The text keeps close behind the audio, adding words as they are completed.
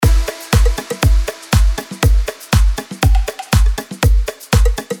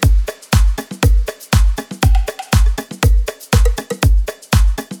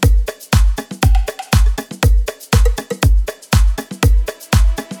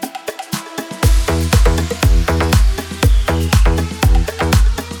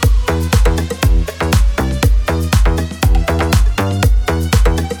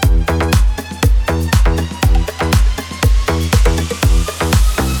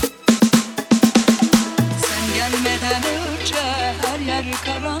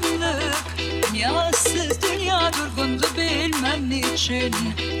karanlık, dünyasız dünya durgundu bilmem niçin.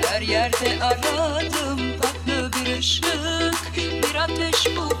 Her yerde aradım farklı bir ışık, bir ateş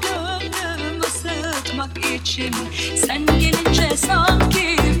bu gönlümü ısıtmak için. Sen gelince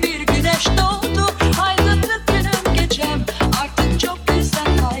sanki bir güneş doğdu, aydınlık günüm gecem, artık çok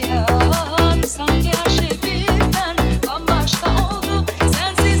güzel hayat. Sanki her şey birden bambaşka oldu,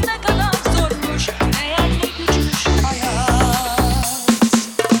 sensiz ne kadar zormuş, meğer ne güçmüş hayat.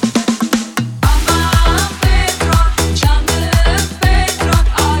 Aman petrol, canım petrol,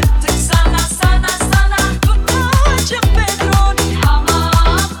 artık sana muhtacım petrol.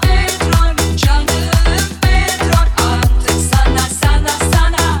 Aman petrol, canım petrol, artık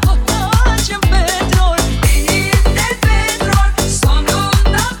sana muhtacım petrol. Elinde petrol,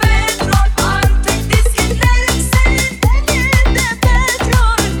 sonunda petrol, artık dizginlerim senin elinde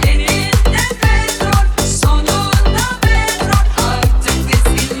petrol. Elinde petrol, sonunda petrol, artık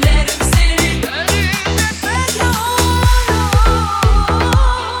dizginlerim senin elinde petrol.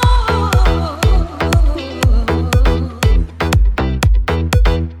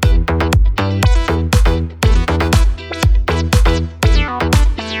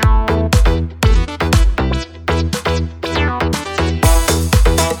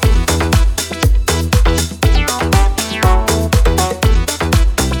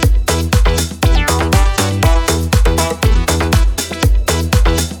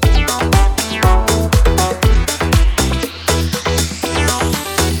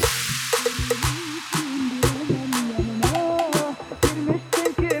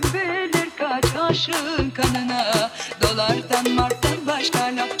 Girmişsin kim bilir kaç aşığın kanına, dolardan marktan